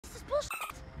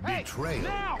Betrayal.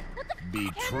 Now!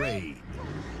 Betrayed.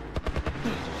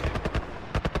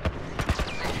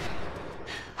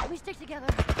 We stick together.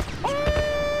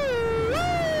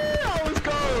 That was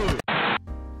cold!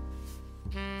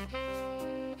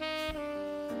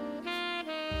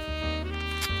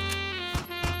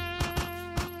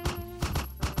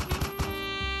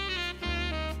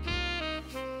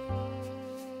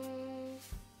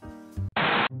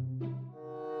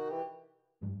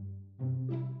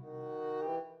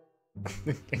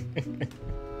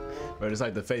 Bro, it's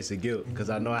like the face of guilt because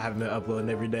I know I haven't been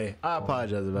uploading every day. I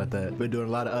apologize about that. Been doing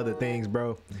a lot of other things,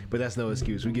 bro, but that's no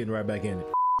excuse. We getting right back in it.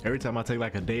 Every time I take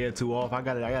like a day or two off, I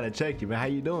gotta check you, man. How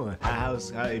you doing?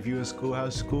 If you in school,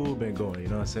 how's school been going? You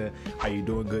know what I'm saying? Are you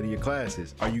doing good in your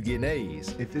classes? Are you getting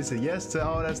A's? If it's a yes to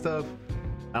all that stuff,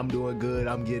 I'm doing good.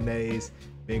 I'm getting A's.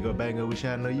 Bingo bango. Wish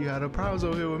I know you had no problems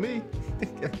over here with me.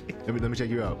 let me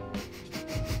check you out.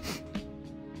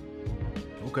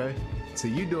 Okay. So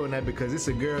you doing that because it's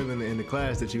a girl in the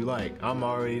class that you like. I'm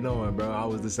already knowing, bro. I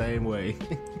was the same way.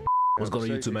 What's going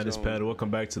on YouTube, man? It's Panda.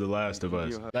 Welcome back to The Last of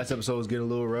Us. Last episode was getting a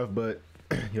little rough, but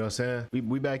you know what I'm saying?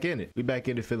 We back in it. We back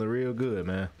in it feeling real good,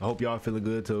 man. I hope y'all feeling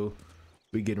good too.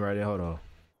 We getting right in. Hold on.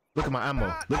 Look at my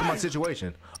ammo. Look at my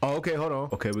situation. Oh, okay, hold on.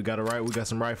 Okay, we got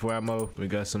some rifle ammo. We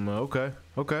got some okay.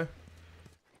 There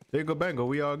you go, bango.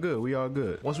 We all good. We all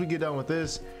good. Once we get done with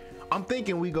this, I'm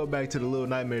thinking we go back to the Little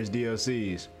Nightmares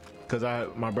DLCs. Cause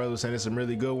my brother was saying there's some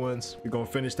really good ones. We're gonna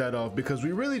finish that off because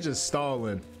we really just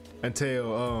stalling until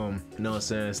you know what I'm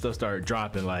saying, stuff started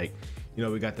dropping. Like, you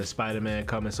know, we got the Spider-Man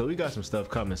coming, so we got some stuff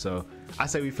coming. So I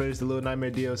say we finish the Little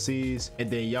Nightmare DLCs, and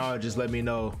then y'all just let me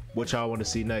know what y'all want to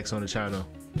see next on the channel,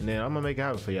 and then I'm gonna make it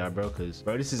happen for y'all, bro. Cause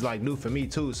bro, this is like new for me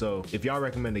too. So if y'all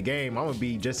recommend the game, I'm gonna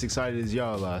be just excited as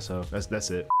y'all are. So that's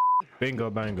it. Bingo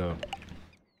bango.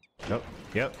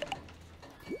 Yep.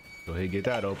 Go ahead, get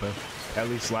that open.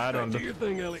 Ellie, slide on. Do your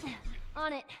thing, Ellie.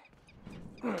 On it.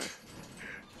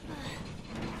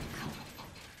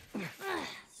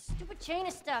 Stupid chain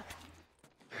is stuck.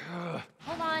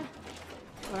 Hold on.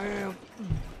 I am.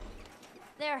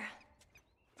 There.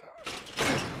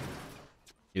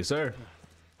 Yes, sir.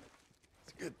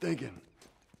 It's good thinking.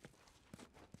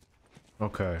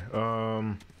 Okay.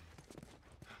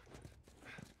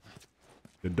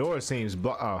 The door seems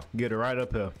blocked. Oh, get it right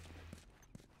up here.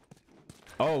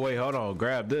 Oh wait, hold on.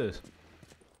 Grab this.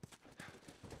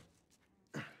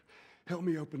 Help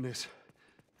me open this.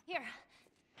 Here.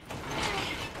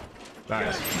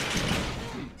 Nice.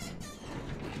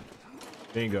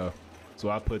 Bingo. So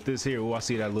I put this here. Oh, I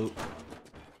see that loot.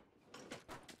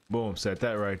 Boom. Set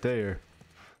that right there.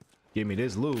 Give me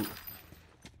this loot.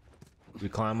 We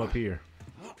climb up here.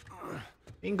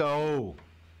 Bingo.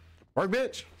 Work,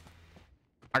 bitch.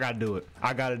 I gotta do it.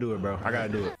 I gotta do it, bro. I gotta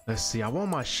do it. Let's see. I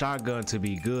want my shotgun to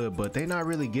be good, but they not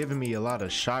really giving me a lot of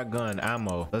shotgun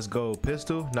ammo. Let's go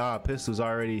pistol. Nah, pistol's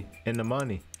already in the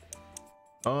money.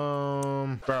 Bro,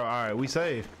 all right, we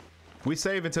save. We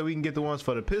save until we can get the ones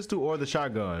for the pistol or the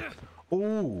shotgun.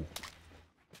 Ooh.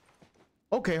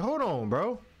 Okay, hold on,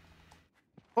 bro.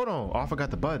 Hold on. Oh, I forgot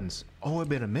the buttons. Oh, it's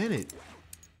been a minute.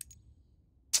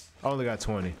 I only got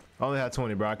 20. I only had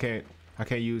 20, bro. I can't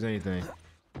use anything.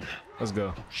 Let's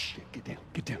go. Oh shit, get down,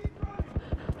 get down.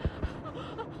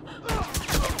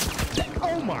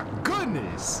 Oh my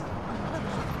goodness.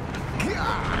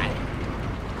 God.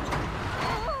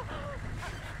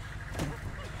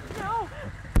 No.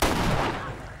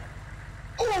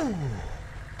 Oh.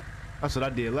 That's what I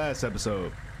did last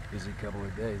episode. Busy couple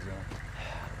of days, huh?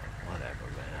 Whatever,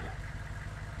 man.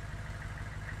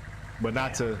 But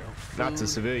not to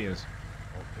civilians.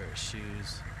 Old pair of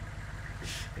shoes.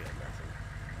 Yeah, nothing.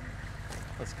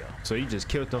 Let's go. So you just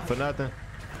killed them for nothing?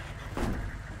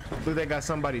 Look, they got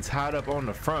somebody tied up on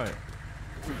the front.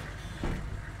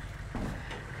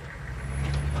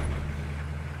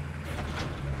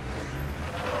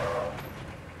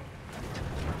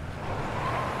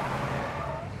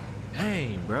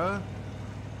 Dang, bruh.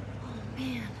 Oh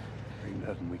man. Ain't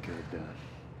nothing we could have done.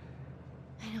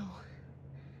 I know.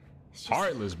 It's just...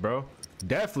 Heartless, bro.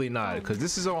 Definitely not, because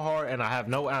this is on hard and I have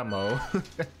no ammo.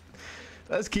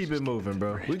 Let's keep it moving,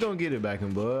 bro. We gonna get it back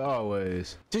in blood,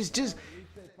 always. Just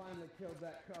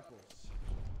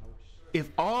if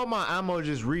all my ammo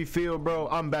just refill, bro,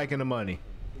 I'm back in the money.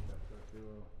 Yeah,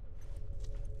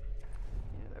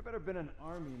 there better been an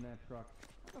army in that truck.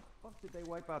 How the fuck did they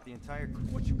wipe out the entire crew?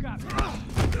 What you got?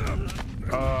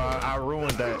 I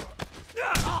ruined that.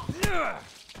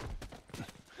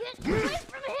 Get away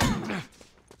from him!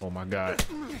 Oh my god.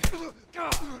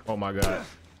 Oh my god.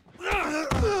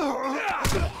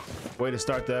 Way to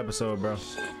start the episode, bro.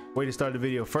 Way to start the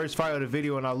video. First fight of the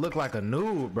video and I look like a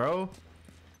noob, bro.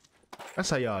 That's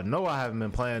how y'all know I haven't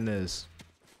been playing this.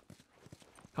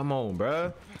 Come on,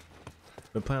 bruh.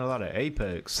 Been playing a lot of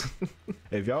Apex.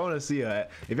 If y'all want to see an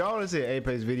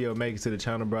Apex video make it to the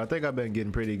channel, bro, I think I've been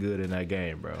getting pretty good in that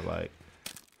game, bro. Like,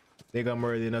 I think I'm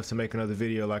worthy enough to make another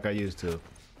video like I used to.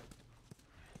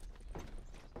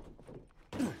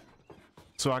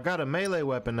 So I got a melee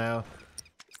weapon now.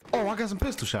 Oh, I got some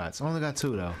pistol shots. I only got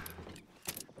 2 though.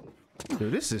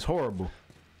 Dude, this is horrible.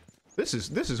 This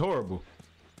is horrible.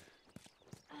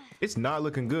 It's not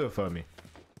looking good for me.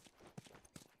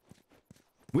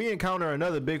 We encounter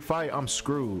another big fight, I'm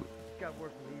screwed. Got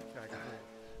work from the east side.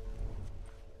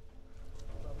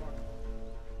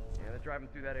 Yeah, they're driving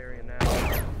through that area now.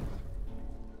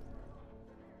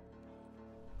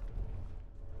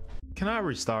 Can I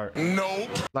restart? Nope.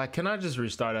 Like, can I just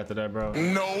restart after that, bro?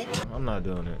 Nope. I'm not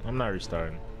doing it. I'm not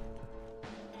restarting.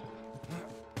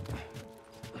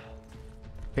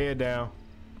 Head down.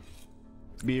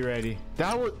 Be ready.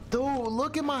 That was, dude,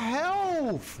 look at my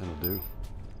health. That'll do.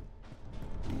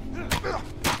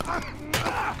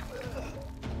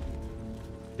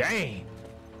 Dang.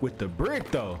 With the brick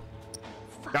though.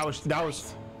 That was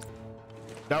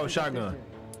shotgun.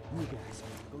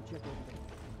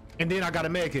 And then I got a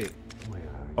med kit.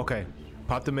 Okay.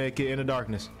 Pop the med kit in the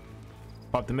darkness.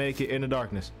 Pop the med kit in the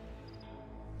darkness.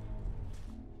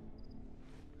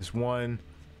 It's 1,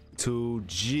 2,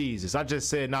 Jesus. I just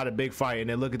said not a big fight, and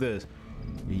then look at this.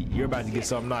 You're about to get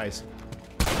something nice.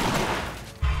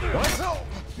 What?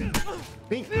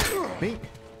 Bink. Bink.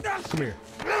 Come here.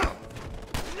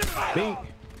 Bink.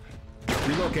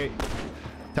 Relocate.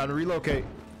 Time to relocate.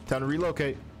 Time to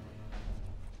relocate.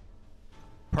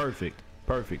 Perfect.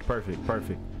 Perfect. Perfect.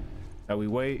 Perfect. Now we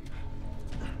wait.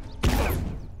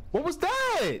 What was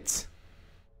that?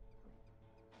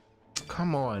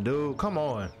 Come on, dude. Come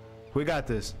on. We got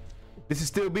this. This is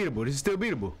still beatable. This is still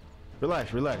beatable.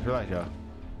 Relax, relax, relax, y'all.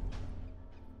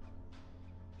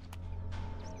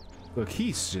 Look,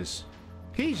 he's just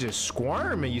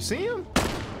squirming. You see him?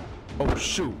 Oh,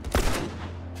 shoot.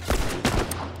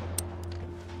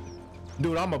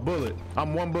 Dude, I'm a bullet.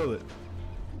 I'm 1 bullet.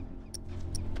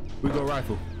 We go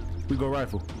rifle. We go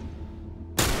rifle.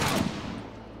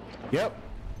 Yep.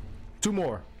 2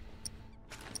 more.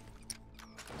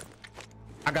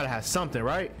 I gotta have something,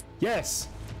 right? Yes.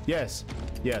 Yes.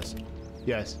 Yes.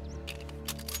 Yes.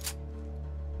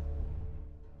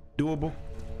 Doable.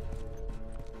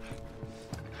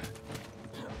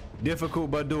 Difficult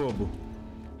but doable.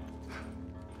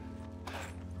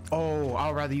 Oh,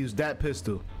 I'd rather use that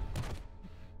pistol.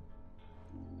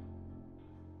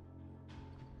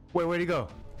 Wait, where'd he go?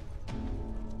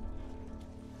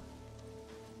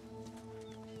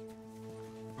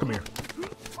 Come here.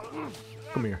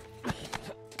 Come here.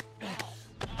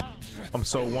 I'm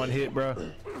so 1 hit, bro.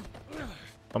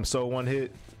 I'm so 1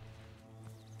 hit.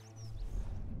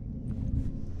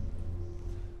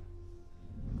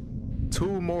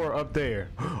 Two more up there.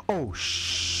 Oh,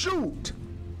 shoot.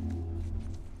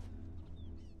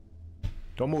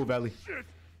 Don't move, Ellie.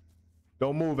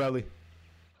 Don't move, Ellie.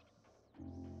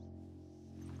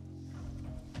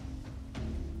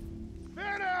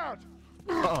 Man out.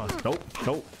 Nope,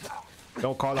 nope.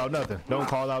 Don't call out nothing. Don't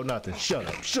call out nothing. Shut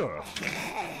up, shut up.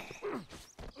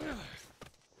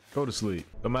 Go to sleep.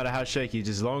 No matter how shaky,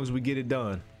 just as long as we get it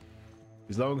done.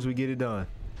 As long as we get it done.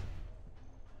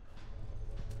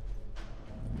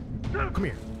 Come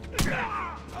here.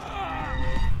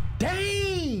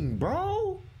 Dang,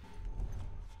 bro.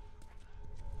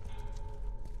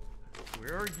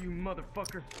 Where are you,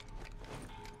 motherfucker?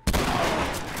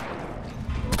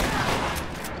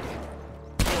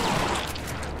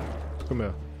 Come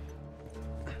here.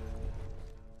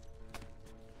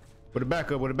 With a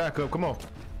backup, with a backup. Come on.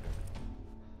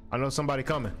 I know somebody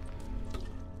coming.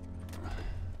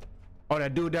 Oh,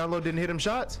 that dude down low didn't hit him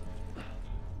shots?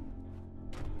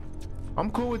 I'm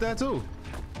cool with that too.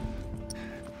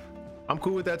 I'm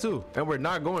cool with that too. And we're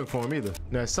not going for him either.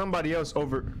 Now somebody else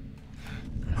over.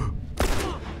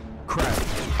 Crap.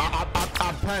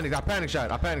 I panicked. I panic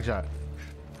shot. I panic shot.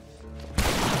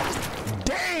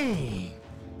 Dang.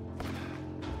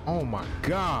 Oh my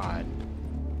God.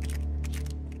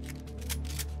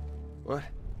 What?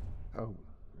 Oh,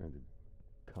 the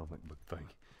comic book thing.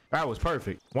 That was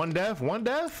perfect. 1 death? 1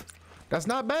 death? That's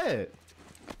not bad.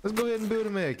 Let's go ahead and build a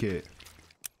med kit.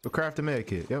 We'll craft a med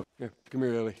kit. Yep. Yeah, come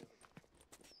here, Ellie.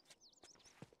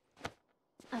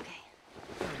 Okay.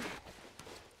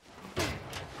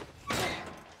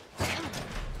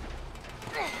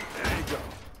 There you go.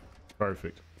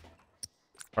 Perfect.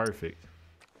 Perfect.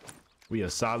 We a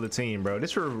solid team, bro.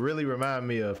 This really remind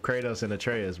me of Kratos and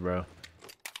Atreus, bro.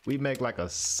 We make like a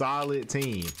solid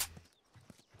team.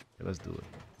 Okay, let's do it.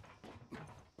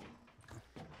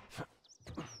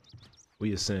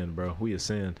 We ascend, bro. We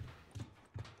ascend.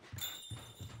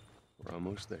 We're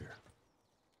almost there.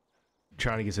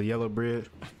 Trying to get to Yellow Bridge.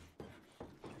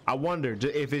 I wonder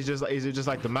if it's just like, is it just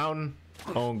like the mountain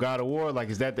on God of War? Like,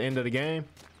 is that the end of the game?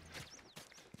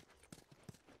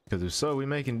 Because if so, we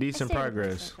making decent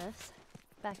progress. Like this,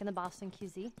 back in the Boston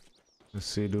QZ. Let's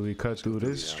see, do we cut through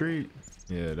this street?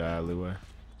 Yeah, the alleyway.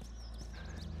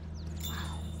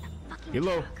 Get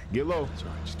low, get low. That's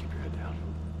right, just keep your head down.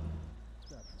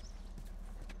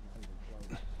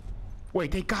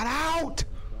 Wait, they got out!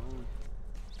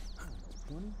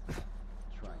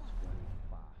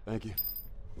 Thank you.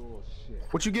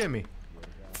 What you give me?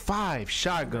 5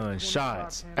 shotgun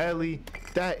shots. Ellie,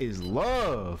 that is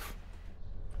love.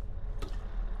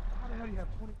 How the hell do you have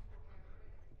 20?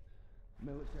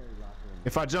 Military locker.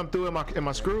 If I jump through, am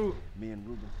I screwed? Me and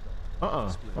Ruben.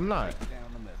 I'm not.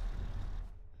 Down the middle.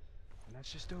 And that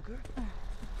shit still good? What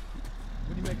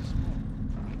do you make it small?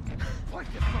 What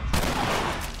the fuck?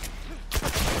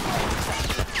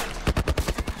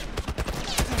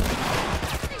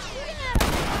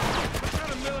 What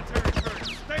kind of military curse?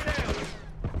 Stay down.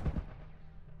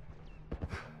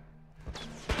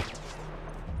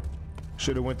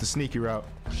 Should have went the sneaky route.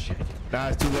 Shit. Nah,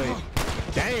 it's too late.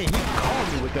 Dang, he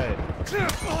called me with that.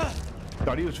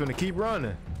 Thought he was finna keep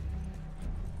running.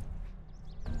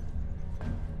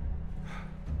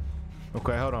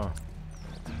 Okay, hold on.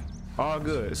 All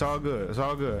good. It's all good. It's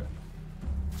all good.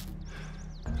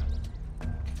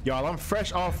 Y'all, I'm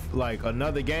fresh off like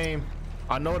another game.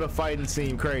 I know the fighting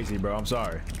seemed crazy, bro. I'm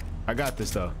sorry. I got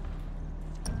this though.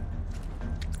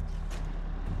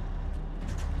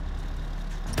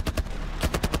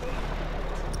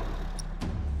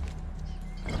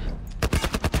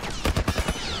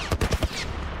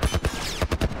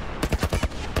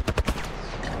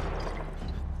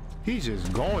 He's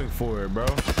just going for it, bro.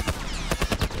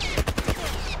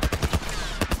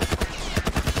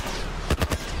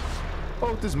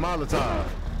 Oh, this Molotov.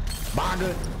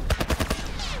 Baga.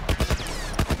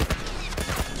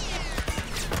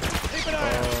 Keep an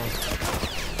eye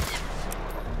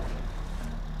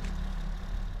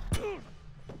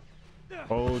out.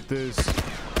 Hold this.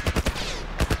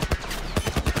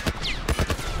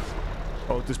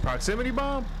 Hold this proximity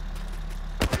bomb.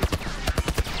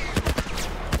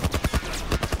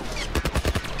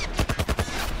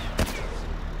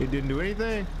 It didn't do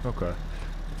anything? Okay.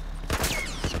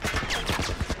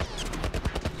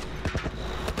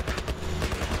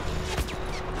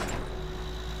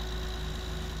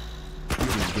 We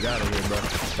just get out of here, bro.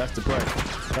 That's the play.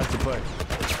 That's the play.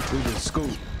 We just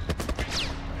scoot.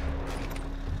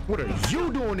 What are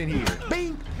you doing in here?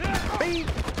 Bing! Bing!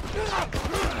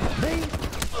 Bing!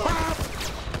 Pop!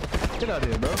 Get out of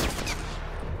here, bro.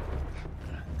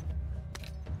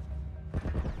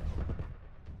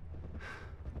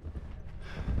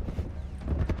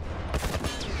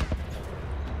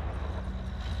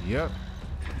 Yep.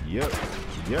 Yep.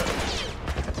 Yep.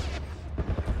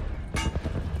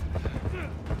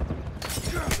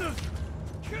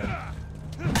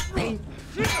 Bing.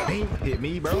 Bing. Hit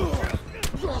me, bro.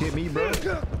 Hit me, bro.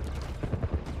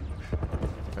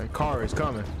 That car is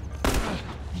coming.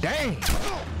 Dang.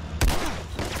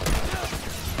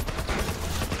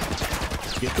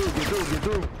 Get through, get through, get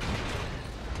through.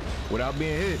 Without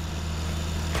being hit.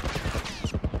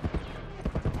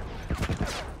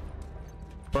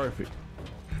 Perfect.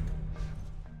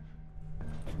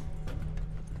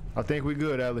 I think we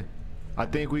good, Ellie. I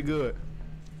think we good.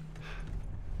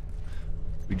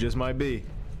 We just might be.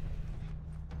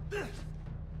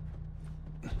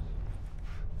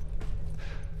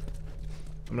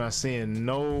 I'm not seeing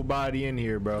nobody in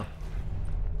here, bro.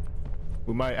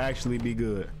 We might actually be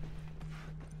good.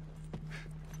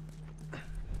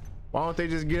 Why don't they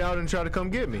just get out and try to come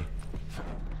get me?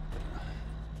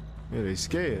 Yeah, they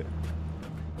scared.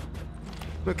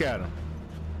 Look at him.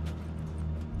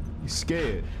 He's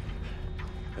scared.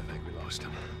 I think we lost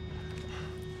him.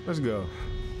 Let's go.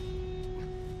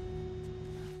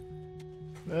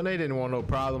 Man, they didn't want no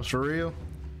problems for real.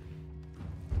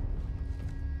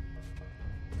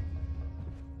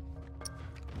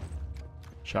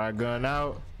 Shotgun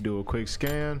out. Do a quick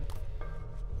scan.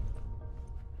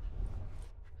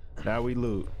 Now we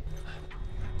loot.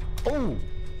 Oh,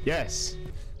 yes.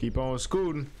 Keep on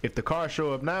scooting. If the car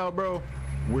show up now, bro,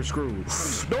 we're screwed.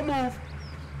 Don't move.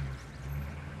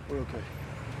 We're okay.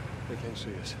 They can't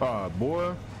see us.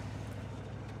 Boy.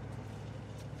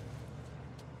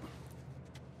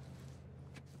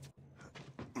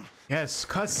 Yes,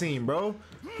 cutscene, bro.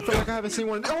 I feel like I haven't seen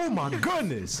one. Oh my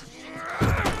goodness.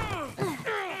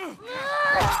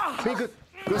 Nigga.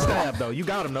 Good stab though. You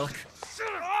got him though.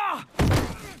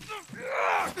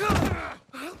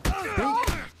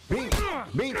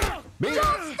 Beat.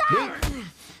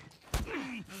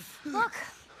 Look.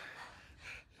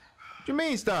 What you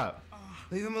mean stop?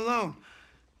 Leave him alone.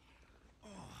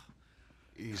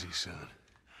 Easy, son.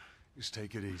 Just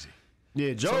take it easy.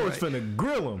 Yeah, Joe was finna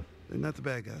grill him. They're not the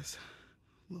bad guys.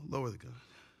 Lower the gun.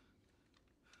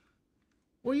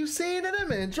 What you seeing in him,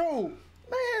 man? Joe,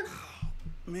 man.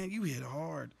 Man, you hit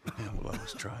hard. Yeah, well, I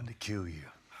was trying to kill you.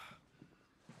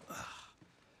 I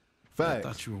Fact.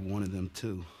 thought you were one of them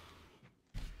too.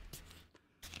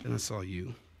 Then I saw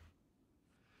you.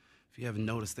 If you haven't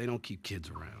noticed, they don't keep kids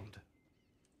around.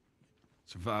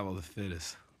 Survival of the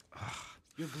fittest.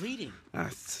 You're bleeding.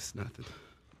 It's just nothing.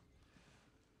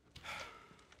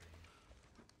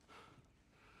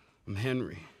 I'm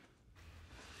Henry.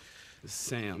 This is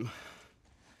Sam.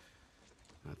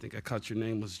 I think I caught your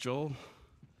name was Joel.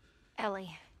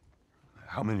 Ellie.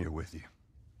 How many are with you?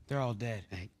 They're all dead.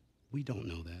 Hey, we don't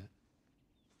know that.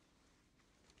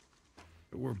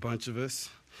 There were a bunch of us.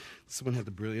 Someone had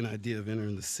the brilliant idea of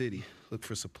entering the city, look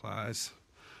for supplies.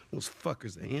 Those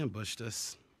fuckers, they ambushed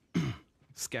us,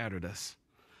 scattered us.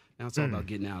 Now it's all about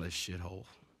getting out of this shithole.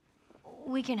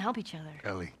 We can help each other.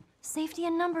 Ellie. Safety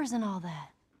in numbers and all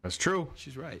that. That's true.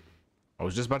 She's right. I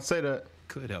was just about to say that.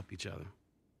 Could help each other.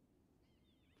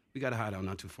 We got a hideout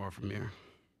not too far from here.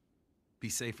 Be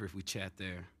safer if we chat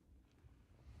there.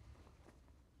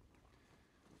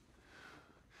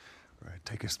 All right,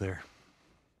 take us there.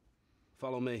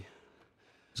 Follow me.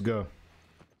 Let's go.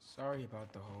 Sorry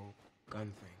about the whole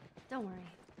gun thing. Don't worry.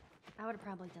 I would have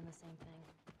probably done the same thing.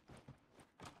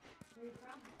 Where you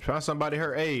from? Try somebody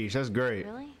her age. That's great.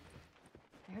 Really?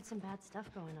 I heard some bad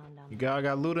stuff going on down You there.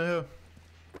 got loot in here?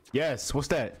 Yes. What's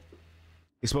that?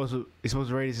 It's supposed to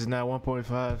radius is now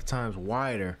 1.5 times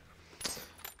wider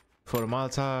for the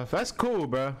Molotov. That's cool,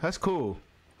 bro. That's cool.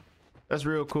 That's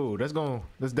real cool. That's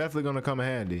definitely gonna come in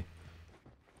handy.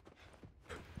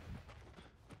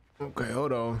 Okay,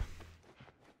 hold on.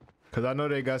 Cause I know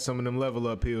they got some of them level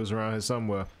up heals around here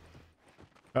somewhere.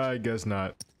 I guess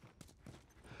not.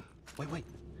 Wait.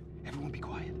 Everyone be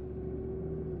quiet.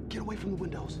 Get away from the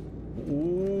windows.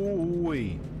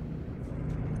 Ooh-wee.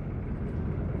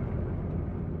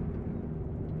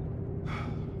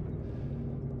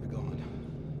 They're gone.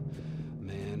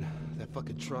 Man, that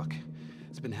fucking truck.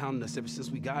 It's been hounding us ever since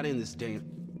we got in this damn...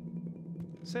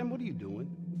 Sam, what are you doing?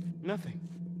 Nothing.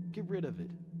 Get rid of it.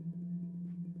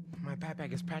 My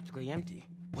backpack is practically empty.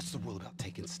 What's the rule about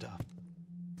taking stuff?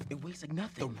 It weighs like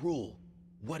nothing. The rule.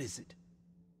 What is it?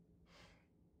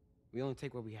 We only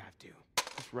take what we have to.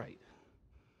 That's right.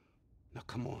 Now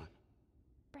come on.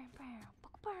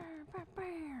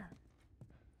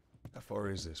 How far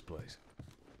is this place?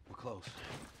 We're close.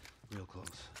 Real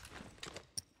close.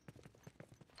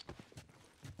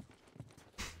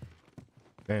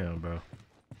 Damn, bro.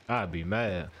 I'd be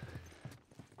mad.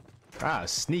 I'd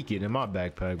sneak it in my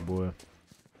backpack, boy.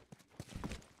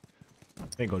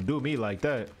 Ain't gonna do me like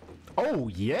that. Oh,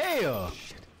 yeah!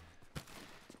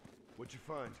 What'd you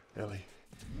find? Ellie,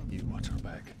 you watch our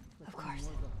back. Of course.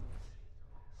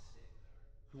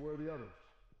 So where are the others?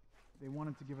 They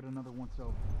wanted to give it another once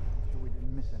over. Sure we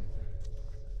didn't miss anything.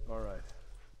 All right.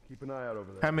 Keep an eye out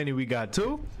over there. How many we got?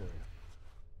 2?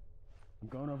 I'm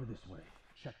going over this way.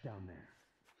 Check down there.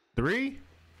 3?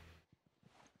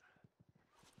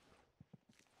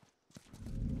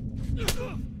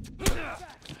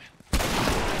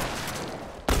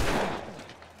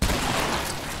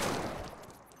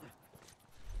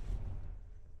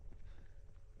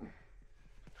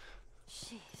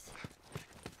 Jeez.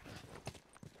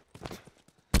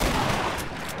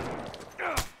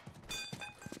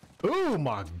 Oh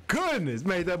my goodness!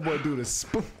 Made that boy do the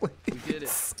spoon. We did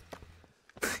it.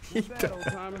 He Bad, done. old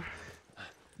timer.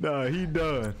 Nah, he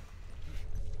done.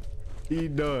 He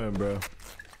done, bro.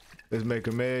 Let's make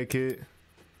a med kit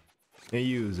and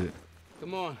use it.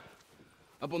 Come on.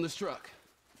 Up on this truck.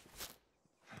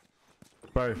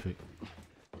 Perfect.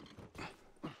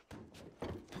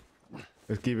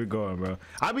 Let's keep it going, bro.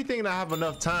 I be thinking I have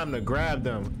enough time to grab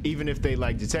them, even if they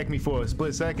like detect me for a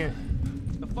split second.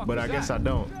 But I guess I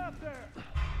don't.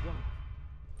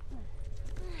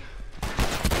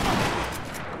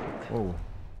 Oh.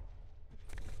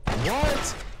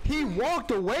 What? He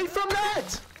walked away from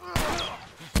that?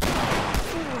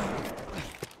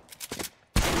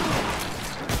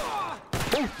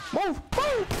 Move!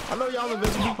 I know y'all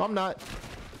invisible. I'm not.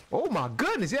 Oh my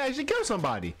goodness, he actually killed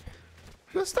somebody.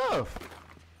 Good stuff.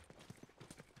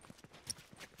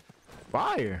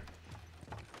 Fire.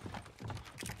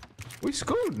 We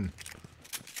scooting.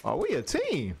 Oh, we a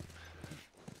team.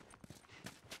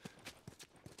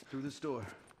 Through this door.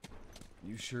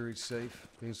 You sure it's safe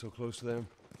being so close to them?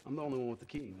 I'm the only one with the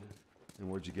key, man. And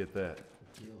where'd you get that?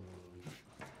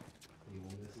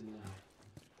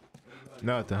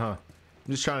 Nothing, huh?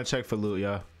 I'm just trying to check for loot,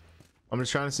 y'all. I'm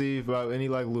just trying to see about any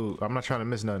like loot. I'm not trying to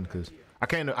miss nothing because I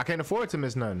can't afford to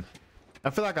miss nothing. I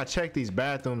feel like I checked these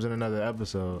bathrooms in another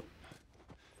episode.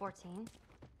 14?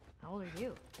 How old are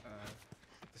you?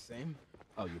 The same?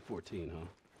 Oh, you're 14, huh?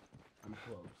 I'm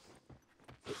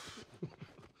close.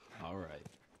 All right.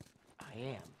 I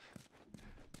am.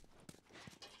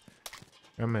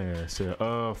 That man said,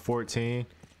 14.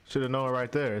 Should have known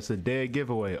right there. It's a dead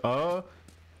giveaway.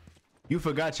 You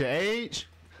forgot your age?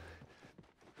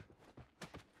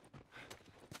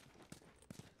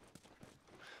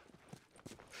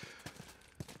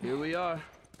 Here we are.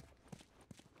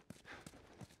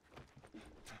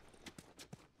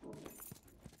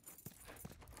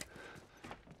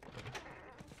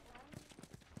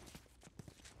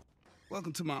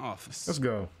 Welcome to my office. Let's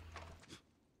go.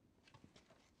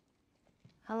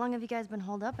 How long have you guys been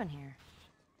holed up in here?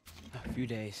 A few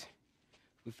days.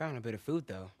 We found a bit of food,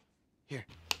 though. Here.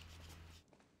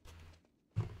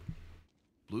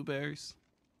 Blueberries.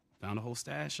 Found a whole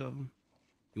stash of them.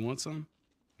 You want some?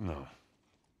 No.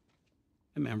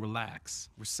 Hey, man, relax.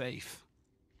 We're safe.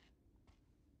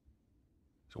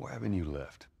 So why haven't you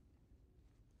left?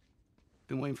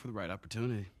 Been waiting for the right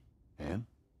opportunity. And?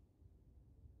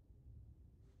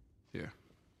 Here.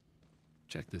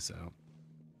 Check this out.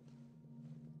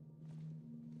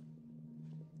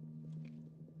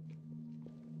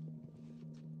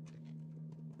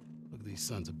 Look at these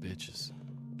sons of bitches.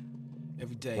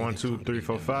 Every day. 1, 2, 3,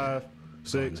 4, 5,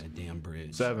 6, that damn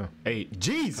bridge. 7, 8.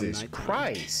 Jesus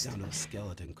Christ! Down to a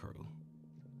skeleton crew.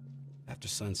 After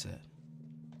sunset,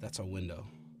 that's our window.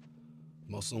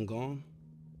 Most of them gone.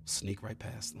 Sneak right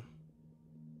past them.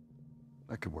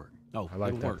 That could work. Oh, I like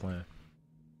it'll that work. plan.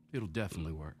 It'll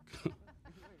definitely work.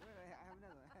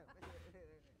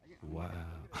 Wow.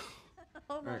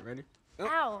 All right, ready?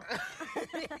 Ow!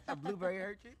 A blueberry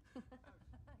hurt you?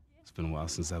 It's been a while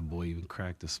since that boy even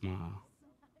cracked a smile.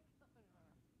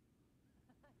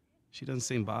 She doesn't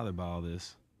seem bothered by all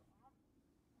this.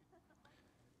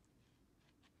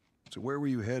 So where were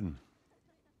you heading?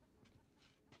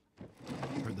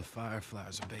 Heard the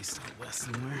Fireflies are based out west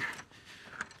somewhere.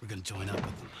 We're gonna join up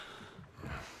with them.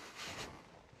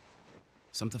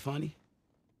 Something funny?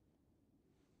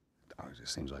 Oh, it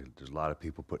just seems like there's a lot of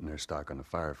people putting their stock on the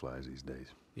Fireflies these days.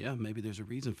 Yeah, maybe there's a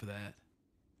reason for that.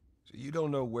 So you don't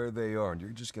know where they are, and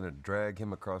you're just gonna drag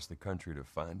him across the country to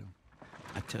find them?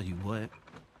 I tell you what,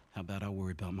 how about I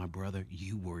worry about my brother,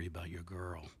 you worry about your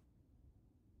girl.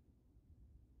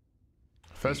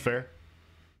 That's fair.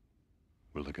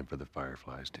 We're looking for the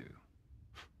Fireflies, too.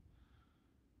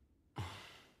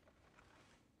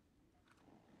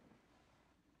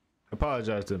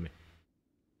 Apologize to me.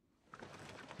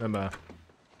 Bye.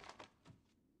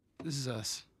 This is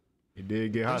us. You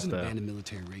did get There's an hostile. abandoned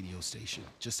military radio station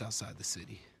just outside the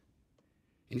city.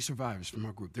 Any survivors from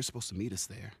our group, they're supposed to meet us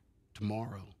there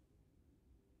tomorrow.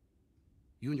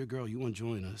 You and your girl, you want to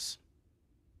join us?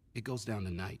 It goes down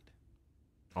tonight.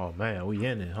 Oh man, we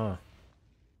in it, huh?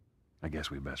 I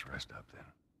guess we best rest up then.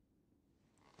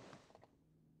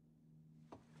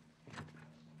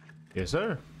 Yes,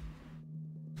 sir.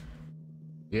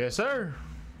 Yes, sir.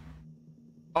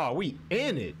 Oh, we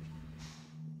in it.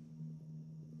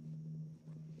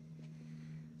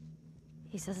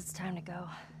 He says it's time to go.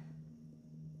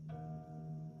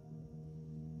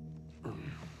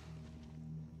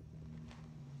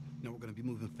 No, we're gonna be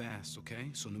moving fast, okay?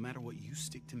 So no matter what, you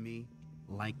stick to me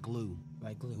like glue.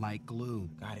 Like glue. Like glue.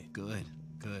 Got it. Good,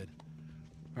 good.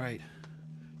 All right,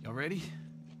 y'all ready?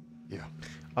 Yeah.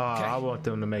 Okay. I want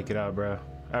them to make it out, bro.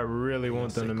 I really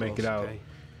want them to make it out.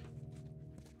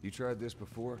 You tried this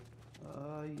before?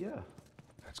 Yeah.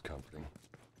 That's comforting.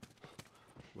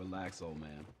 Relax, old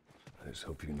man. I just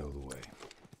hope you know the way.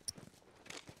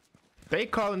 They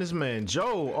calling this man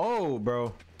Joe old,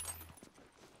 bro.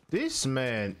 This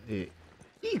man,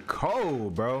 he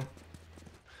cold, bro.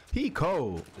 He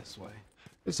cold. This way.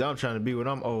 This is how I'm trying to be when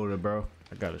I'm older, bro.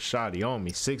 I got a shotty on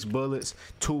me. 6 bullets,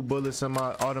 2 bullets in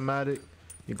my automatic.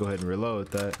 You go ahead and reload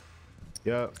that.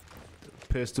 Yup.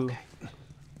 Pistol. Okay.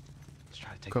 Let's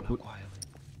try to take Couple- him out quietly.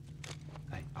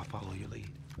 Hey, I'll follow your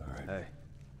lead. All right. Hey,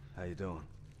 how you doing?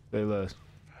 Say less.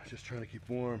 Just trying to keep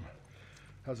warm.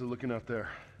 How's it looking out there?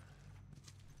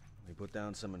 We put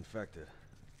down some infected.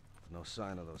 No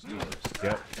sign of those tourists.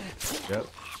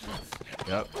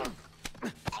 Yep.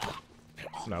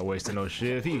 Not wasting no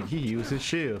shield. He used his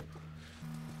shield.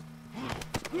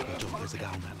 Hey, Joe, there's a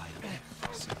guy on that light.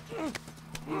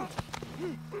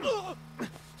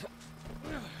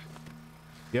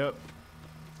 Yep.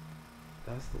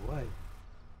 That's the way.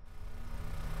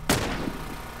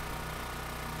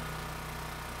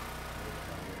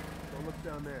 Don't look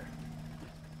down there.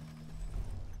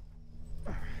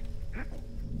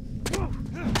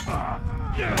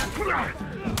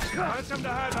 Find something to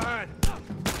hide behind.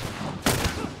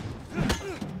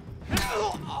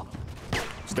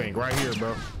 Staying right here,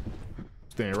 bro.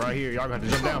 Staying right here. Y'all gonna have to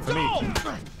jump down for me.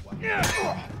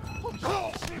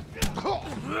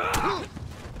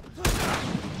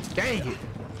 Dang it.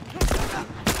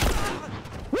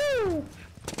 Woo!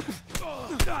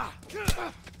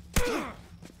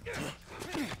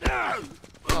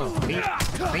 Oh,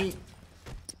 me.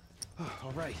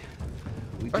 All right.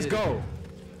 Let's go.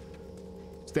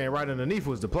 Staying right underneath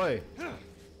was the play.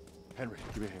 Henry,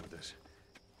 give me a hand with this.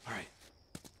 All right.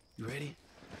 You ready?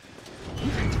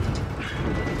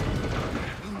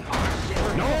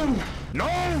 No! No!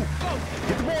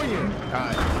 Get the boy in. All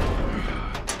right.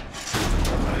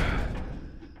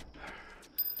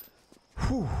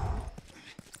 Whew.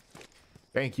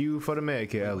 Thank you for the med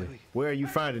kit, Ellie. Where are you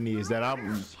finding these that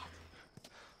I'm...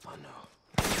 Oh, no.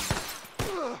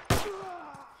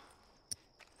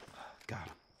 Got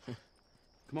him.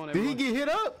 Come on, Did everyone. he get hit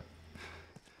up?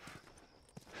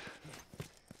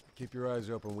 Keep your eyes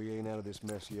open. We ain't out of this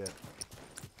mess yet.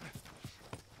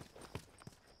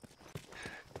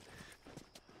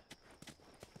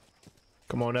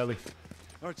 Come on, Ellie.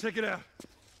 All right, check it out.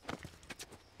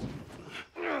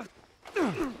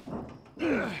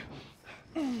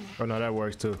 Oh, no, that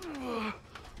works too.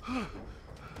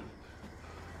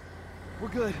 We're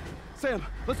good. Sam,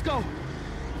 let's go.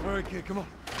 All right, kid, come on.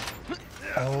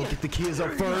 Oh, get the kids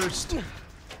up first.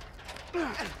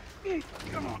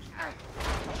 Come on.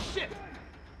 Shit.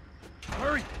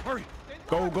 Hurry, hurry.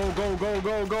 Go, go, go, go,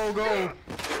 go, go, go.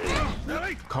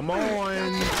 Ellie. Come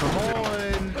on. Come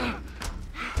on.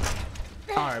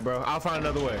 All right, bro. I'll find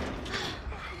another way.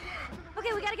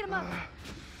 Okay, we gotta get him up.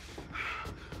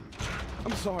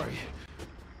 I'm sorry.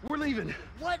 We're leaving.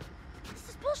 What? This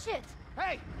is bullshit.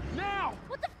 Hey, now.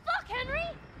 What the fuck, Henry?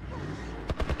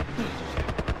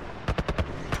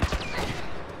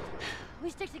 We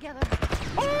stick together.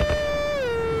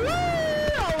 Oh,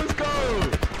 that was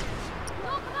good. No,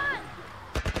 come on.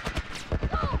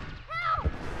 Go, help!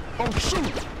 Oh,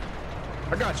 shoot.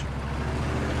 I got you.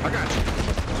 I got you.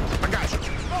 I got you.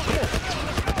 Come on.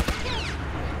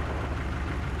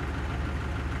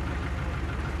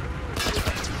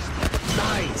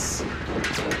 Nice. Oh,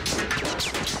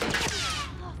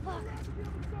 fuck.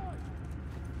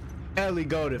 Ellie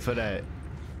goated for that.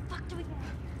 Fuck do we get?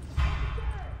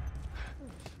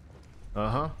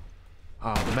 Uh-huh.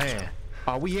 Oh, man.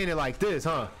 Oh, we in it like this,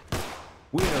 huh?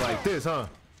 We in it like this, huh?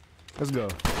 Let's go.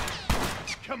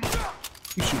 Come on.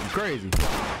 You shooting crazy.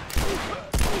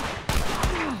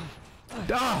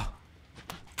 Ah!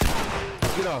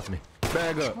 Get off me.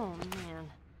 Bag up. Oh, man.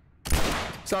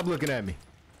 Stop looking at me.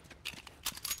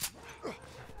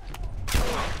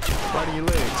 Right in your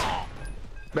legs.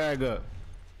 Bag up.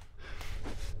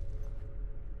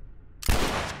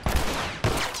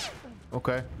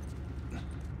 Okay.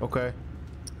 Okay.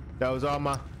 That was all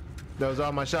my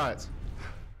shots.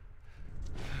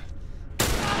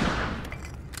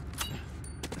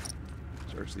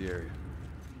 Search the area.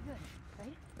 Pretty good,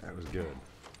 right? That was good.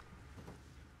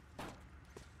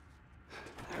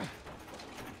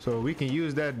 So we can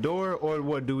use that door, or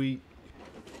what? Do we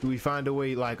find a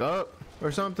way like up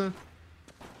or something?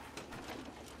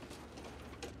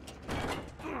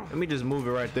 Let me just move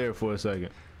it right there for a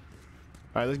second.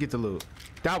 All right, let's get to loot.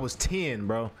 That was 10,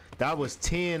 bro. That was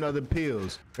 10 other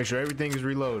pills. Make sure everything is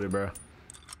reloaded, bro.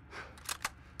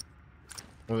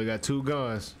 Only got 2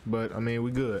 guns, but I mean,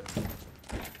 we good. All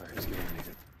right, let's get underneath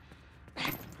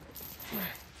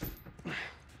it.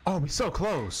 Oh, we so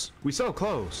close. We so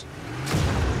close.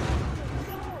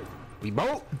 We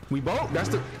bolt. We bolt. That's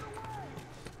the.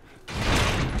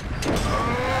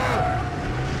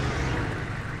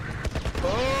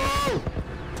 Oh!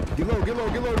 Get low, get low,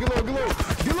 get low, get low, get low.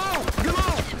 Get low, get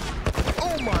low.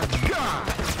 Oh my God.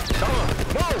 No.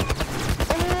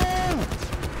 Oh!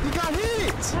 He got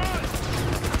hit.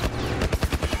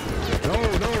 No,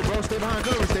 bro. Stay behind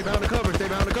cover. Stay behind the cover. Stay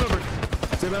behind the cover.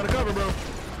 Stay behind the cover, bro.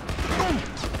 Boom.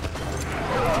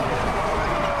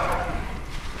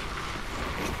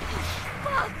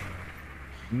 Fuck!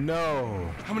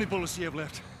 No. How many bullets do you have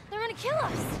left? They're gonna kill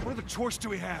us. What other choice do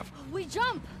we have? We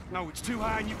jump. No, it's too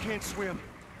high and you can't swim.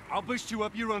 I'll boost you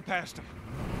up, you run past them.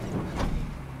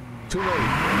 Too late.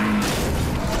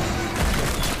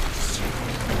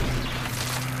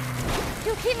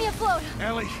 You keep me afloat.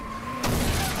 Ellie!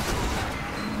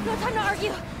 No time to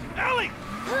argue. Ellie!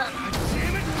 God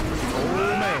damn it!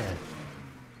 Oh man.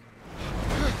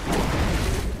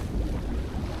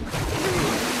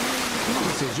 He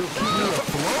said you'll keep me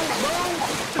afloat,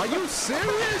 bro? Are you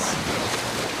serious?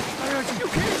 You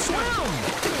can't swim.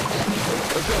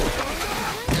 Let's go.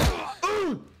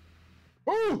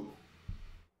 Ooh.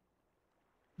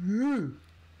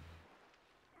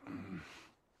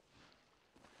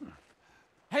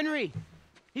 Henry!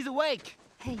 He's awake!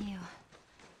 Hey, you.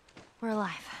 We're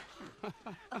alive.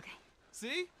 Okay.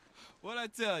 See? What'd I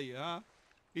tell you, huh?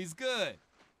 He's good.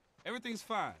 Everything's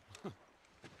fine.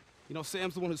 You know,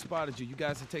 Sam's the one who spotted you. You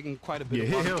guys are taking quite a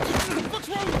bit of him. What's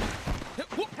wrong?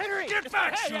 Henry! Get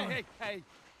back, hey, son! Hey.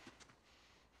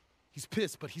 He's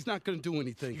pissed, but he's not gonna do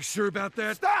anything. You sure about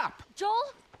that? Stop!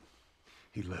 Joel?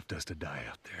 He left us to die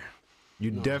out there.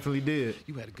 You definitely did.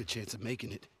 You had a good chance of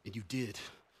making it, and you did.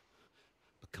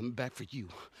 But coming back for you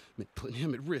meant putting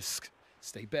him at risk.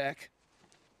 Stay back.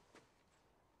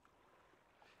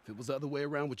 If it was the other way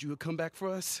around, would you have come back for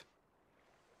us?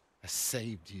 I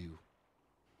saved you.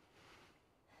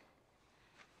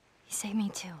 He saved me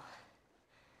too.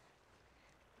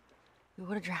 We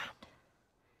would have drowned.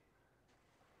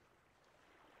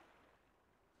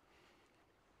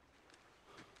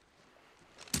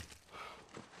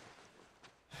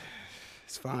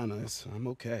 It's fine, I'm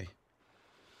okay.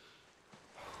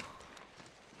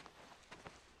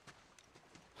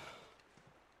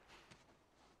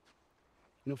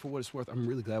 You know, for what it's worth, I'm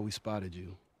really glad we spotted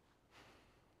you.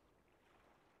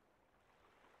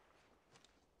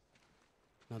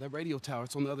 Now, that radio tower,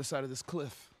 it's on the other side of this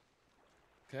cliff.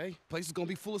 Okay? Place is gonna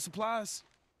be full of supplies.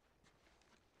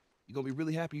 You're gonna be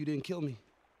really happy you didn't kill me.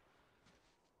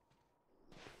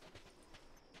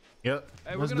 Yep.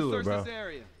 Hey, Let's we're gonna do it, search bro. this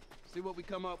area. See what we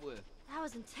come up with. That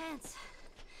was intense.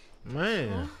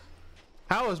 Man.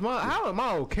 How am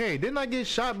I okay? Didn't I get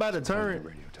shot by the turret?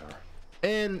 Radio tower.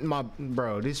 And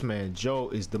bro, this man Joe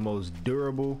is the most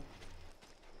durable.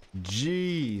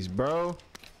 Jeez, bro.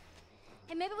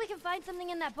 Hey, maybe we can find something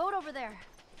in that boat over there.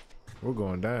 We're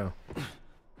going down.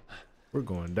 We're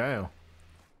going down.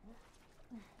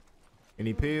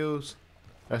 Any pills?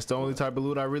 That's the only type of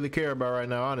loot I really care about right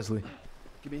now, honestly.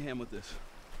 Give me a hand with this.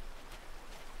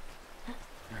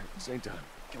 All right, same time.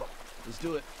 Come on. Let's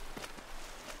do it.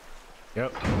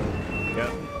 Yep. Yep.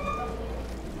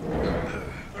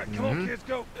 All right, come on, kids,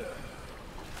 go.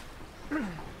 All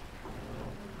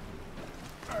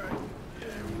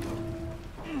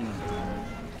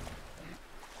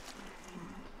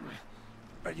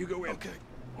right, you go in. Okay.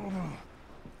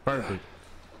 Perfect.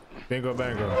 Bingo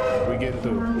bango. We getting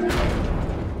through.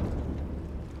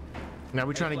 Now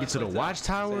we trying to get to the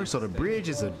watchtower, so the bridge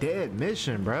is a dead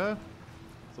mission, bruh.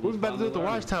 Who's about to do with the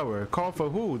watchtower? Call for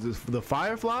who? The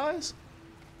Fireflies?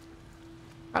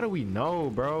 How do we know,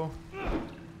 bro?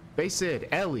 They said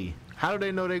Ellie. How do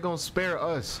they know they gonna spare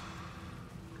us?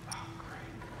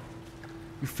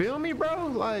 You feel me, bro?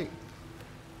 Like,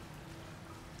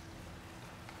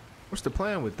 what's the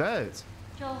plan with that?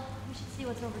 Joel, we should see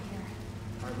what's over here.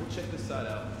 All right, we'll check this side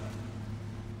out.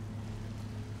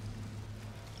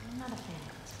 I'm not a fan of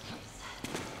this place.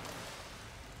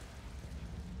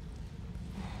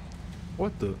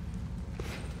 What the?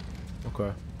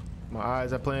 Okay. My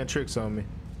eyes are playing tricks on me.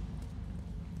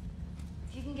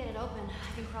 If you can get it open,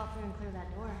 I can crawl through and clear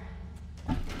that door.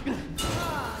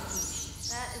 Oh,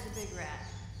 that is a big rat.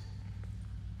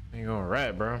 Ain't gonna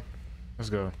rat, bro. Let's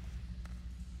go.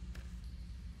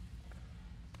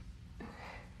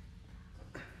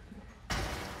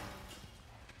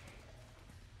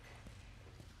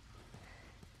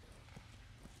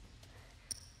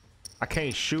 I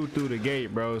can't shoot through the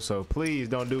gate, bro, so please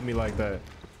don't do me like that.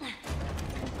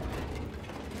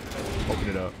 Open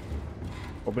it up.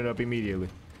 Open it up immediately.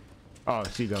 Oh,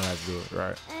 she gonna have to do it,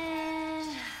 right? And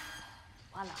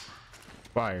voila.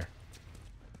 Fire.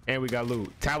 And we got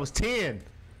loot. That was 10.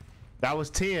 That was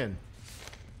 10.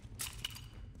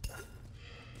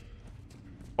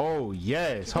 Oh,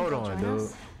 yes. Hold on, dude.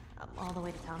 All the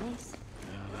way to Tommy's?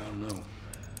 I don't know.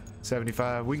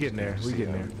 75. We getting there. We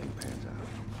getting there.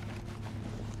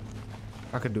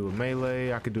 I could do a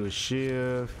melee. I could do a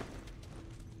shift.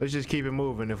 Let's just keep it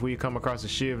moving. If we come across a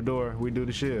shift door, we do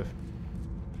the shift.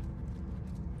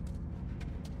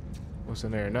 What's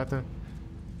in there? Nothing?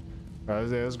 All right,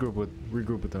 let's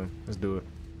regroup with them. Let's do it.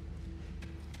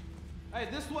 Hey,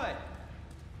 this way.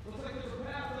 Looks like there's a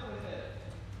path up ahead.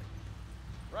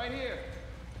 Right here.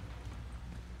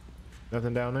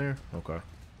 Nothing down there? Okay.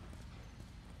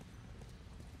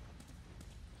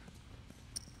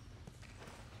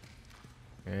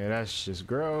 Yeah, that's just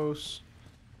gross.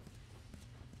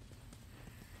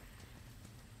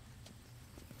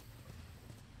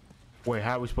 Wait,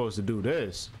 how are we supposed to do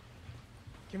this?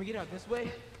 Can we get out this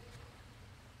way?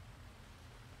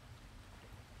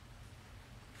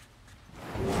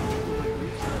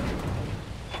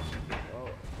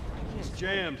 It's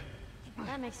jammed.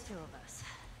 That makes two of us.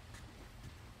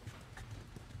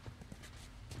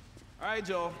 All right,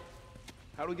 Joel.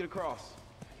 How do we get across?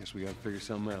 Guess we gotta figure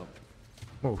something out.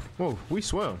 Whoa, we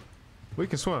swim. We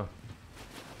can swim.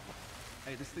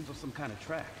 Hey, this thing's on some kind of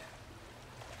track.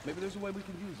 Maybe there's a way we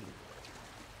can use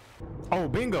it. Oh,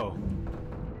 bingo.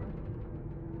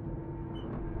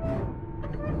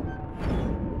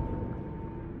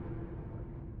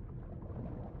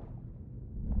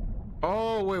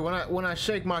 Oh wait, when I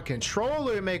shake my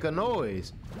controller, it make a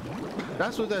noise.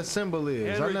 That's what that symbol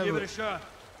is. Henry, give it a shot.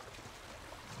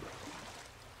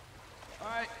 All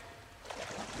right.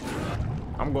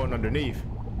 I'm going underneath.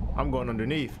 I'm going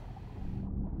underneath.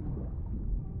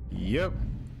 Yep.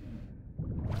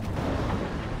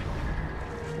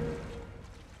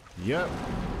 Yep.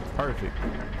 Perfect.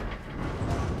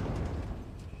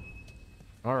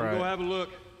 All right. Go have a look.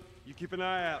 You keep an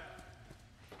eye out.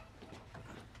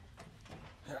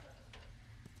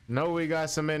 No, we got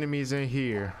some enemies in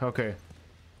here. Okay.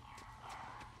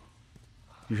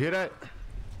 You hear that?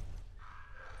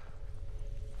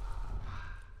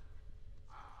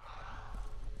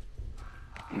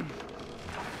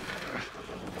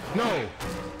 No.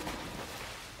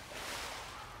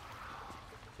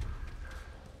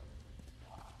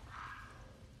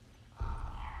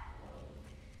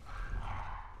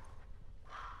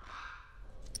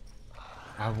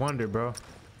 I wonder, bro.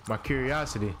 My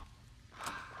curiosity.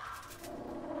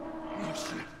 Oh,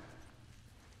 shit.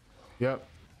 Yep.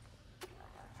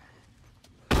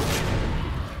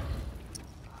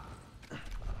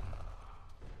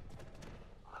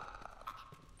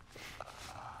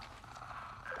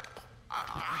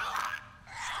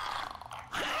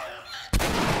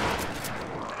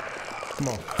 Come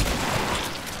on.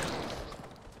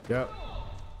 Yep.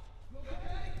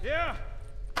 Yeah.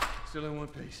 Still in one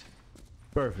piece.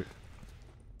 Perfect.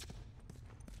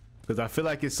 Cause I feel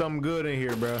like it's something good in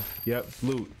here, bro. Yep,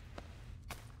 loot.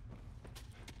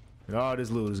 And all this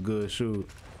loot is good. Shoot.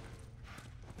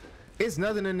 It's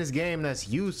nothing in this game that's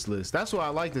useless. That's why I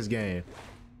like this game.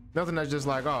 Nothing that's just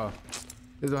like, oh,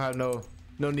 this don't have no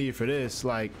need for this.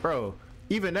 Like, bro,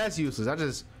 even that's useless. I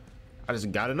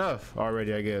just got enough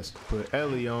already, I guess. Put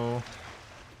Ellie on.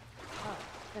 Oh,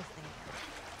 this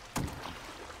thing.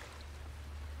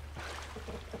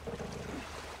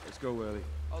 Let's go, Ellie.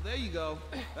 Oh, there you go.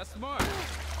 That's smart.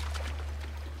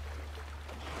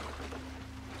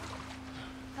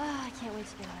 Ah, I can't wait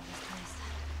to get out of this place.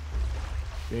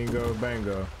 Bingo,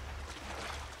 bango.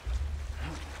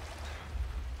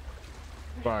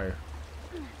 Fire.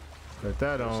 Put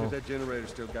that on. That generator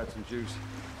still got some juice.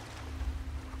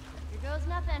 Here goes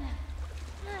nothing.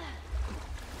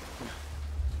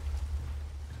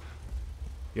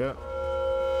 Yep.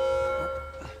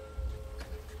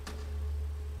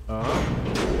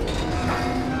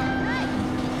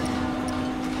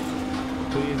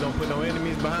 Please don't put no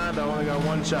enemies behind. I only got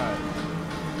one shot.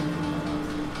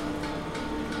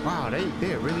 Wow,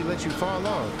 they really let you fall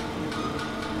off.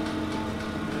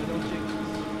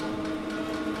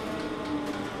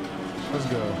 Let's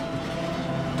go.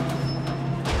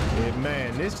 Yeah,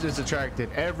 man, this just attracted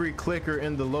every clicker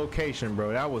in the location,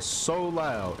 bro. That was so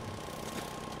loud.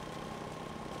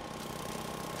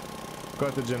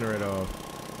 Cut the generator off.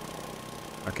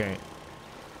 I can't.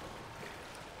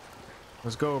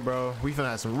 Let's go, bro. We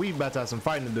about to have some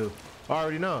fighting to do. I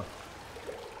already know.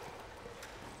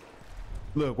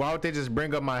 Look, why would they just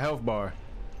bring up my health bar?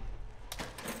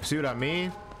 See what I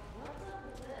mean?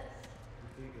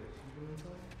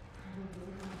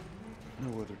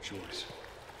 No other choice.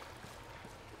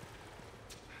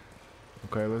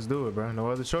 Okay, let's do it, bro. No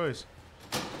other choice.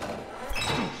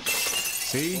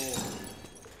 See?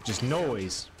 Just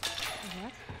noise.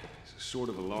 What? It's a sort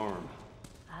of alarm.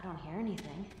 I don't hear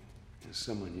anything.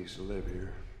 Someone used to live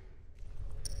here.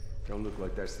 Don't look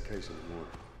like that's the case anymore.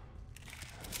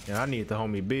 Yeah, I need the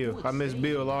homie Bill. I miss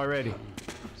Bill already.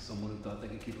 Someone who thought they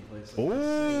could keep a place like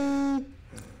Ooh.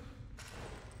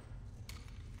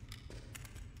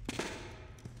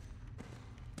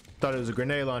 Thought it was a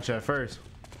grenade launcher at first.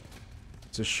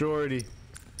 It's a shorty.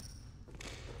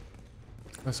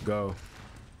 Let's go.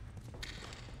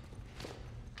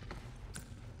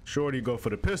 Shorty go for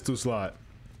the pistol slot.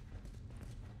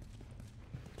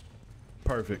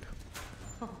 Perfect.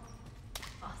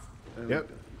 Awesome. Yep.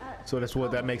 So that's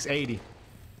what that makes 80.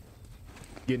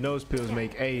 Getting those pills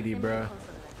make 80, bruh.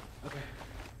 Okay.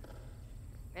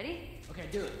 Ready? Okay,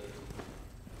 do it.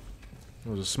 It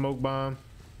was a smoke bomb.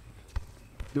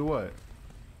 Do what?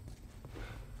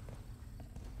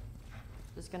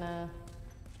 Just gonna...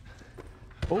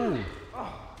 Oh!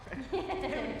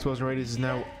 Explosion radius is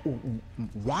now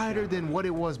wider than what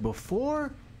it was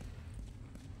before?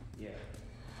 Yeah.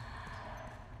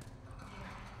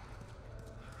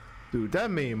 Dude,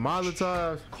 that mean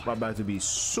Molotov are about to be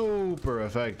super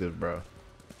effective, bro.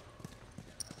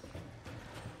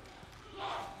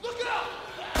 Look out!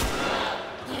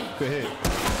 Good hit.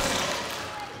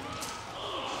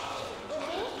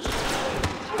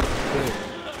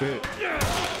 Good.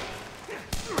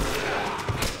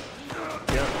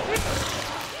 Yep.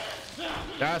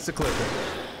 That's the clicker.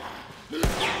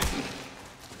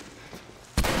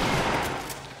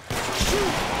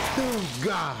 Oh,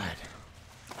 God.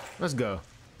 Let's go.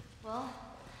 Well,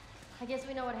 I guess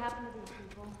we know what happened to these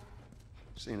people.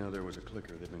 So you know there was a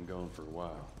clicker. They've been gone for a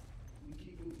while.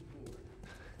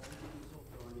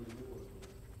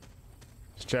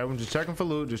 Just checking for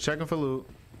loot. Just checking for loot.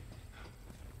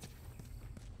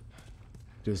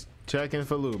 Just checking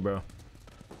for loot, bro.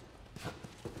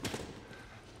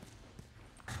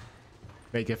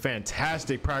 Making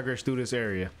fantastic progress through this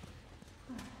area.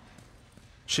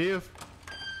 Shiv?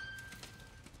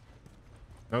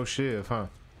 No Shiv, huh?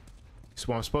 That's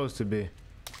what I'm supposed to be.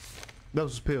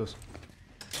 Those are pills.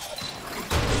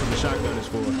 That's what the shotgun is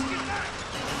for.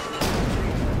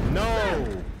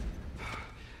 No!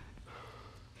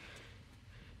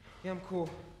 Yeah, I'm cool.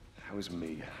 That was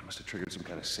me. I must have triggered some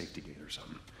kind of safety gate or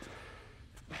something.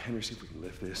 Henry, see if we can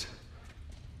lift this.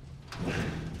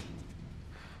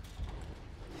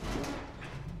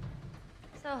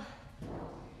 So,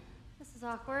 this is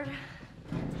awkward.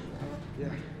 Yeah.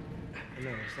 I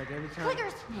know, it's like every time...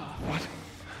 Clickers! What?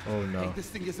 Oh no. Hey, this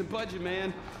thing isn't budging,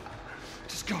 man.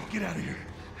 Just go. Get out of here.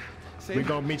 Sam, We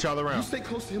gonna meet y'all you around. stay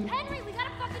close to him. Henry, we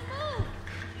gotta fucking move!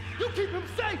 You keep him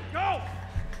safe. Go!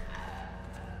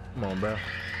 Come on, bro.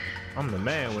 I'm the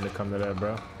man when it comes to that,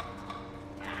 bro.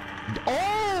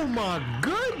 Oh my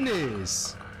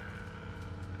goodness!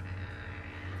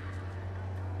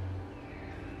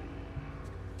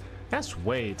 That's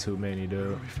way too many, dude.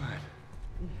 We'll be fine.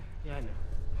 Yeah, I know.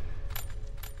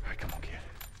 All right, come on, kid.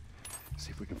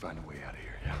 See if we can find a way out of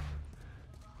here, yeah?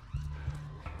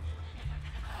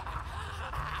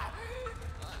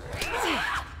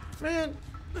 Man,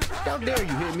 how dare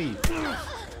you hit me?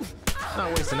 Not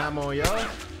wasting ammo on y'all.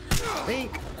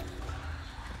 Think.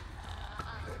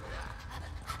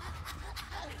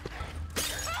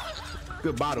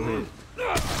 Good bottle hit.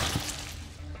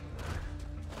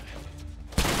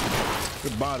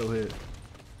 Good bottle hit.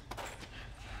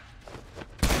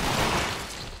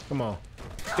 Come on.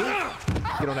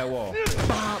 Get on that wall.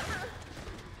 Bop.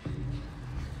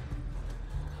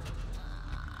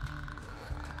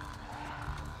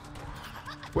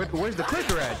 Where's the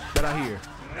clicker at that I hear?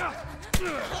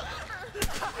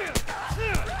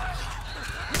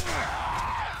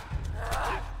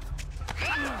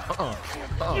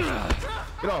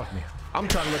 Get off me. I'm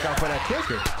trying to look out for that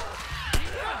clicker.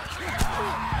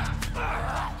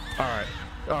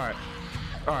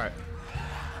 All right.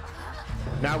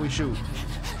 Now we shoot.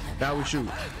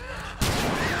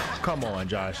 Come on,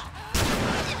 Josh.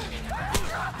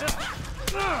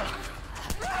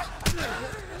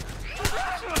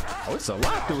 Oh, it's a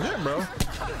lot through him, bro.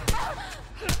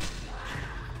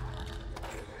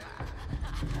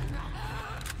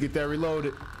 Get that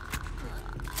reloaded.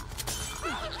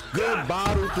 Good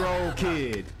bottle throw,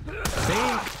 kid.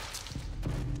 Think.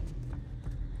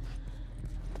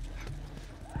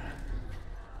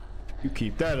 You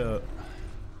keep that up.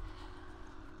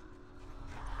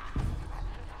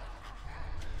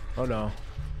 Hold on.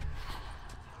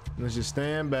 Let's just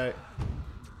stand back.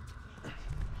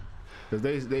 Cause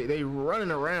they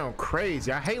running around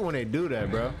crazy. I hate when they do that,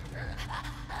 bro.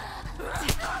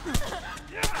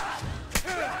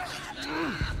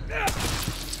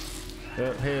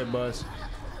 Yep, head bust.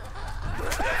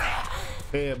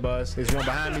 Head bust. There's one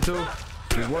behind me too.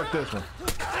 Just work this one.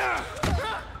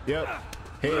 Yep.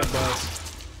 Head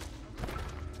bust.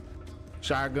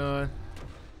 Shotgun.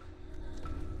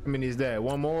 How many is that?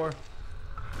 One more.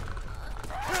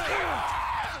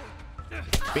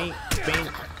 Bink,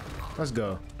 bink. Let's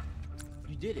go.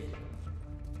 You did it.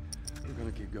 We're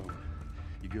gonna keep going.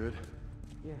 You good?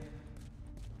 Yeah.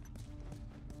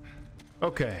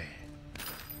 Okay.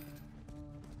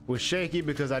 Was shaky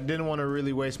because I didn't want to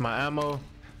really waste my ammo.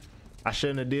 I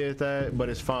shouldn't have did that, but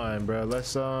it's fine, bro.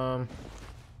 Let's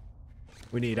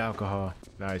we need alcohol.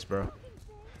 Nice, bro.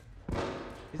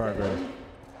 Progress.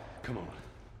 Come on.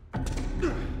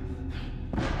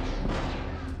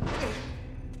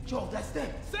 Joel, that's them.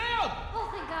 Sam! Oh,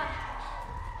 thank God.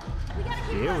 We gotta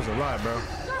keep Yeah, it was a lot, bro.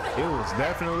 It was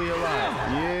definitely a lot.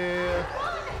 Yeah.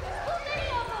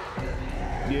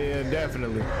 Yeah,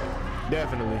 definitely.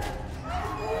 Definitely.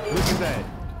 Look at that.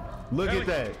 Look at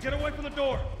that. Get away from the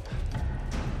door.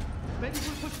 Maybe we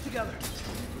push it together.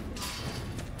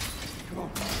 Come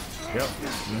on. Yep.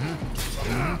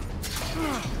 Sam!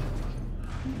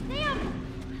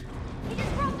 He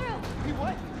just crawled through! He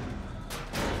what?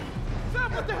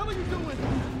 Sam, what the hell are you doing?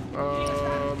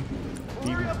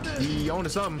 He onto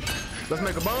something. Let's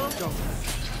make a bomb. Go.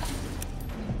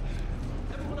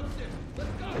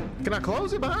 Can I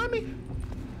close it behind me?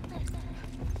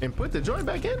 And put the joint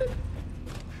back in it?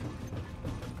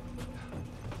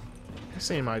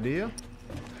 Same idea.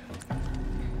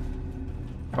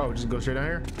 Oh, just go straight down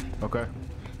here? Okay.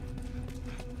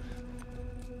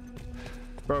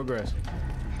 Progress.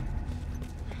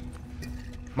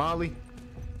 Molly.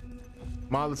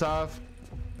 Molotov.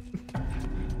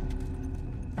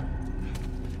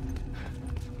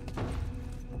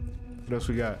 What else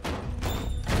we got?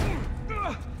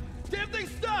 Damn thing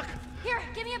stuck! Here,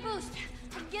 give me a boost.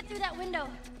 I can get through that window.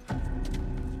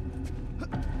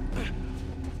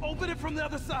 Open it from the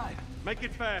other side. Make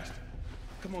it fast.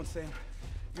 Come on, Sam.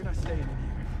 You're not staying in here.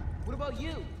 What about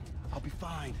you? I'll be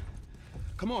fine.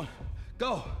 Come on,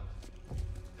 go.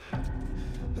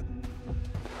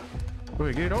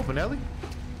 Wait, get it open, Ellie.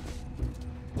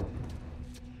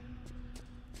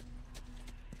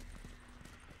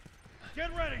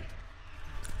 Get ready.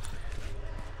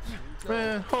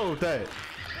 Man, hold that.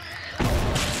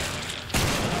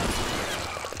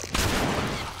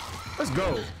 Let's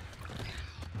go.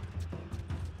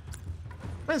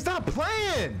 Man, stop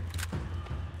playing.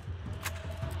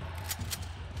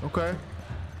 Okay.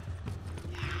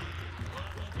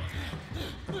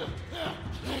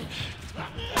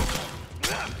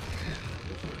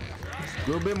 A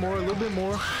little bit more, a little bit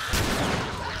more.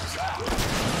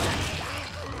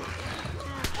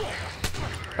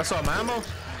 That's all my ammo?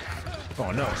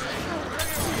 Oh no.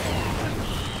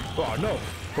 Oh no.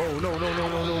 Oh no, no, no,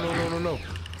 no, no, no, no, no, no.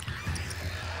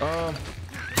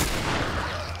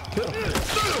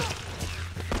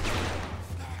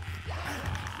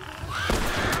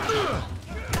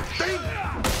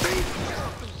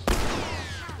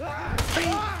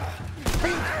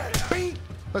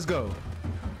 Let's go.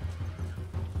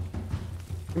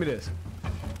 Give me this.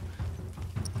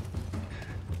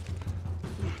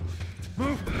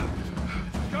 Move.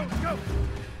 Go, go.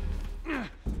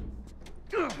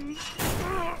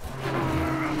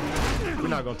 We're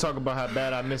not gonna talk about how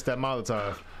bad I missed that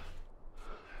Molotov.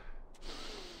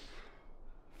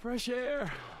 Fresh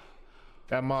air.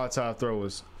 That Molotov throw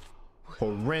was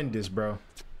horrendous, bro.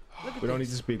 We don't need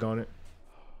to speak on it.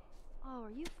 Oh, are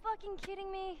you fucking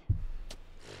kidding me?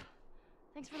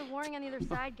 Thanks for the warning on the other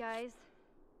side, guys.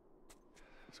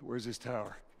 So where's this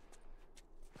tower?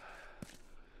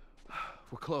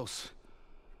 We're close.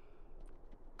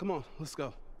 Come on, let's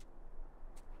go.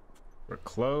 We're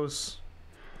close.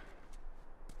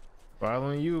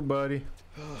 Following you, buddy.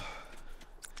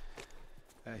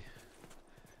 Hey,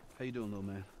 how you doing, little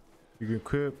man? You can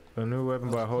equip a new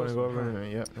weapon by holding over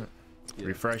and yep. Yeah.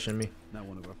 Refreshing me. Not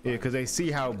one of our. Yeah, because they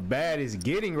see how bad it's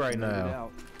getting right now. Yeah.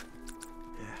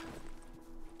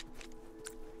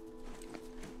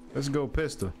 Let's go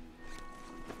pistol.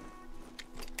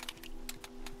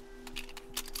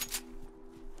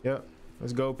 Yep,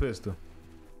 let's go pistol.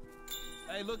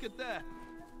 Hey, look at that.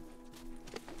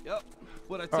 Yep.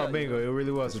 What I tell Oh, bingo! you. It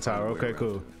really was a tower. Okay,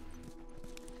 cool.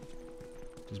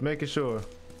 Just making sure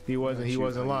he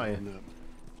wasn't lying.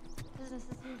 Business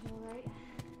as usual, right?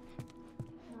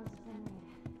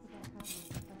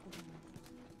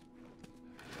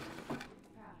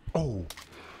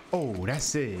 Oh,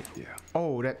 that's it. Yeah.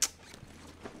 Oh, that.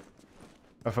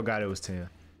 I forgot it was 10.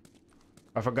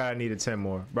 I forgot I needed 10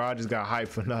 more. Bro, I just got hyped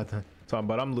for nothing. Talking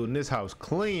about I'm looting this house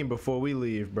clean before we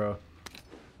leave, bro.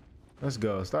 Let's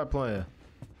go. Stop playing.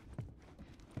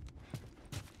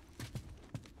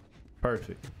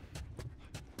 Perfect.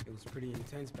 It was pretty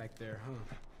intense back there, huh?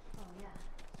 Oh, yeah.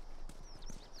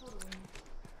 Totally.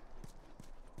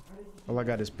 All I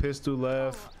got is pistol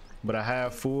left, but I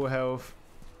have full health.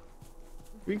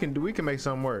 We can make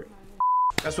something work.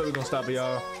 That's where we're gonna stop it,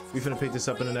 y'all. We finna pick this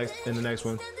up in the next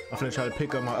one. I'm finna try to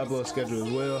pick up my upload schedule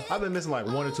as well. I've been missing like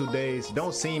 1 or 2 days.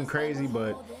 Don't seem crazy,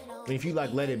 but I mean, if you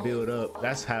like let it build up,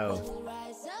 that's how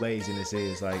laziness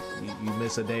is. Like you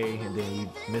miss a day and then you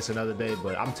miss another day.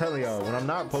 But I'm telling y'all, when I'm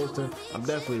not posting, I'm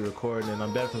definitely recording and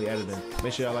I'm definitely editing.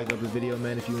 Make sure y'all like up the video,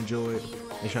 man, if you enjoyed.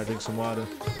 Make sure I drink some water.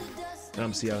 And I'm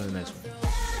gonna see y'all in the next one.